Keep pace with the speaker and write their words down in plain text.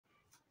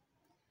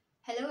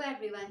Hello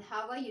everyone,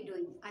 how are you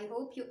doing? I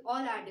hope you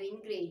all are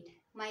doing great.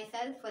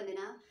 Myself,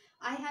 Vandana,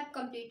 I have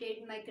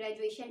completed my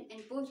graduation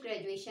and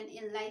post-graduation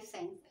in life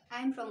science.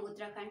 I am from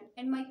Uttarakhand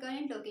and my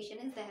current location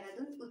is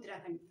Dehradun,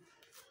 Uttarakhand.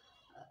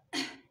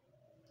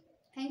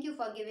 Thank you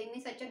for giving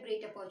me such a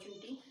great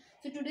opportunity.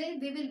 So today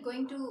we will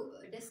going to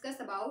discuss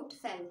about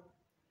cell.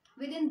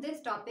 Within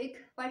this topic,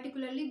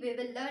 particularly we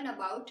will learn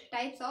about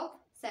types of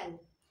cell.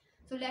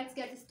 So let's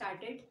get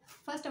started.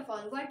 First of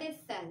all, what is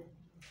cell?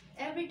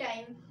 Every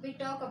time we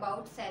talk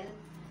about cell,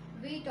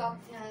 we talk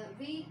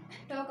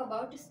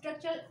about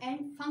structural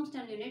and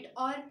functional unit,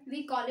 or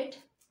we call it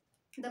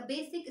the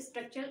basic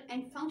structural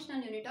and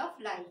functional unit of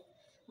life.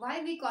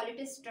 Why we call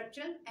it a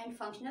structural and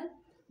functional?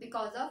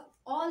 Because of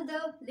all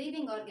the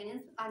living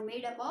organisms are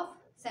made up of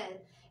cell,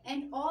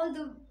 and all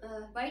the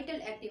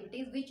vital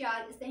activities which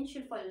are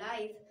essential for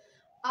life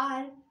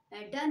are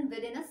done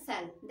within a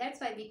cell.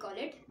 That's why we call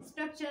it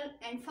structural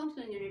and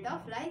functional unit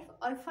of life,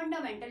 or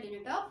fundamental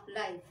unit of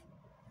life.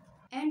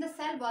 And the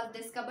cell was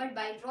discovered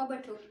by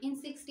Robert Hooke in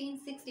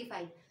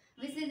 1665.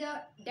 This is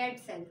a dead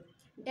cell.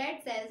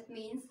 Dead cells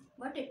means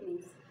what it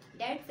means.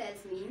 Dead cells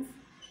means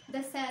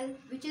the cell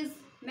which is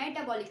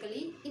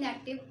metabolically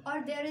inactive,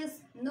 or there is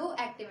no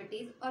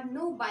activities or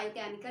no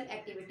biochemical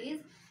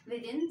activities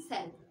within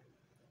cell.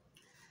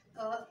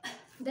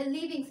 The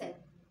living cell.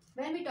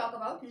 When we talk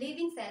about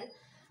living cell,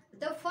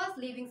 the first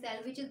living cell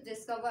which is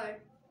discovered,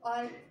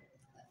 or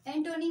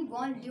Antony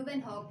von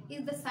Leeuwenhoek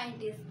is the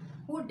scientist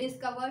who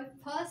discovered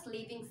first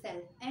living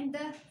cell, and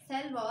the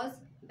cell was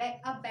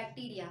a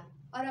bacteria,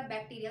 or a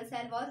bacterial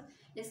cell was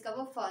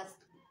discovered first.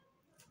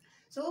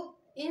 So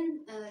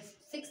in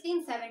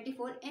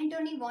 1674,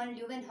 Antony von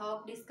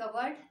Leeuwenhoek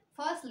discovered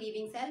first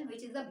living cell,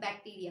 which is a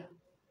bacteria.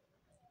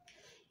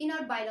 In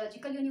our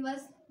biological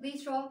universe, we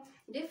saw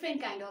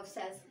different kind of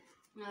cells.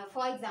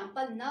 For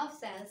example, nerve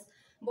cells,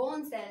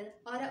 bone cell,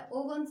 or a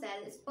ovum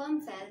cell, sperm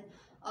cell,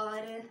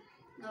 or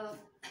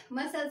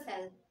muscle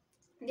cell.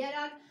 There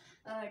are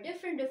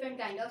different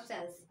kind of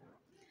cells,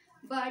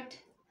 but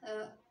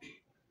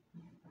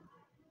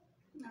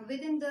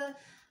within the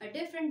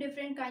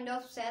different kind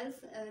of cells,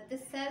 the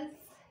cells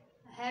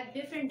have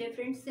different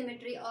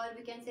symmetry, or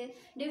we can say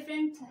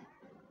different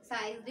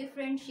size,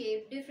 different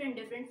shape,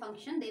 different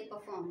function they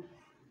perform.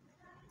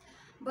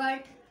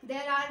 But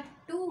there are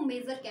two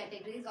major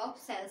categories of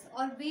cells,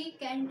 or we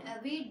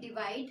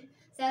divide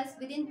cells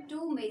within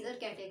two major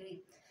categories.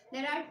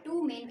 There are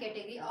two main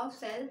category of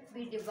cells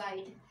we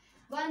divide.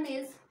 One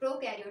is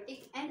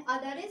prokaryotic and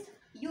other is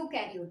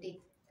eukaryotic.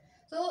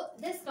 So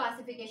this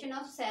classification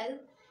of cell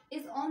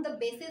is on the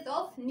basis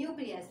of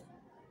nucleus.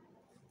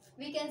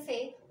 We can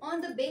say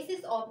on the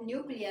basis of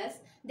nucleus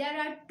there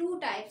are two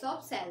types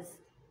of cells.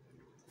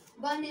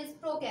 One is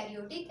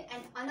prokaryotic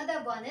and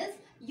another one is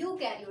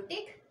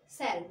eukaryotic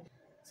cell.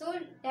 So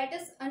let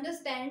us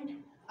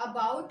understand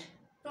about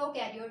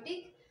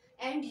prokaryotic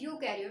and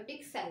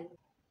eukaryotic cell.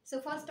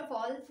 So first of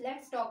all,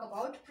 let's talk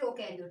about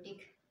prokaryotic.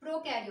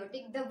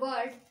 Prokaryotic, the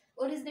word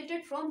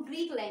originated from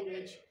Greek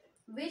language,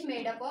 which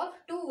made up of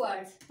two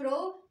words,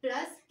 pro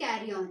plus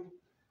karyon,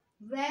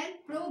 where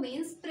pro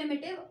means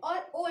primitive or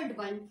old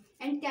one,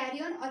 and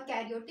karyon or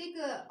karyotic,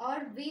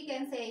 or we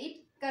can say it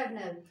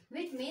kernel,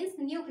 which means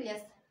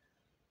nucleus.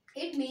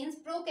 It means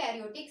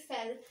prokaryotic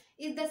cell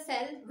is the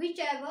cell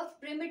whichever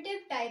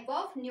primitive type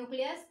of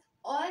nucleus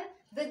or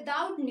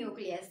without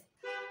nucleus.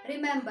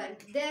 Remember,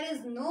 there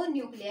is no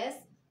nucleus,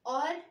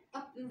 or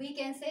we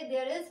can say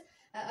there is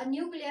a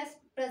nucleus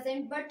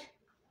present, but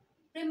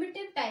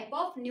primitive type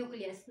of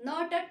nucleus,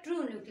 not a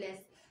true nucleus.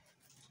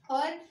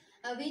 Or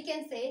we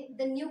can say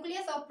the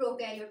nucleus of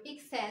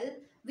prokaryotic cell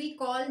we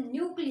call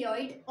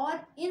nucleoid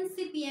or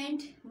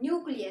incipient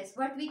nucleus.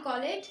 What we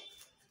call it?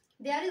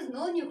 There is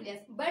no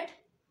nucleus, but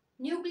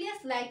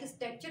nucleus like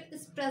structure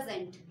is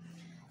present,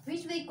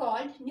 which we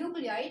call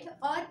nucleoid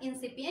or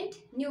incipient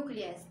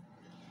nucleus.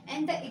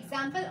 And the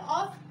example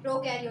of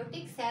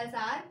prokaryotic cells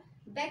are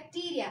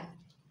bacteria,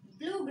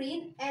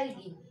 blue-green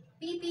algae,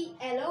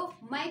 PPLO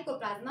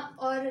mycoplasma,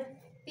 or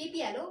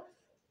PPLO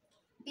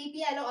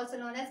also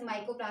known as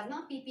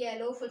mycoplasma.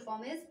 PPLO full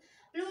form is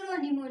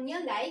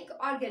pleuropneumonia-like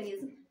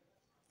organism.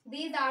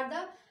 These are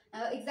the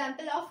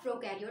example of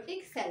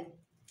prokaryotic cell.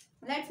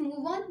 Let's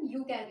move on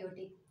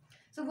eukaryotic.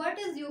 So what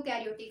is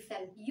eukaryotic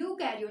cell?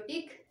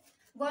 Eukaryotic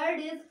word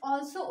is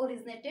also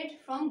originated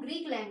from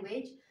Greek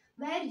language,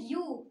 where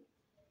you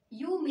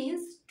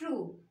means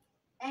true,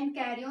 and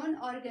karyon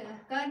or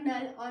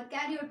kernel or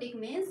karyotic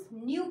means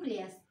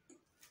nucleus.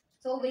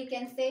 So we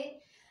can say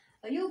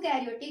a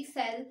eukaryotic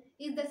cell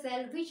is the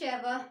cell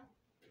whichever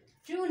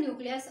true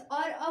nucleus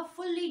or a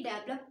fully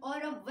developed or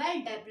a well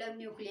developed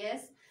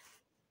nucleus.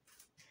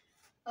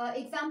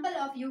 Example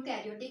of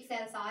eukaryotic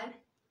cells are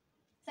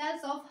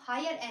cells of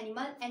higher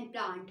animal and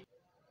plant.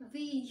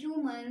 We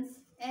humans,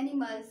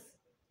 animals,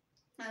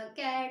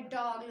 cat,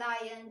 dog,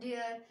 lion,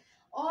 deer,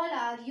 all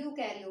are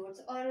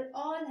eukaryotes, or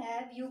all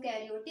have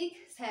eukaryotic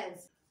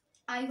cells.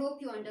 I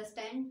hope you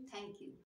understand. Thank you.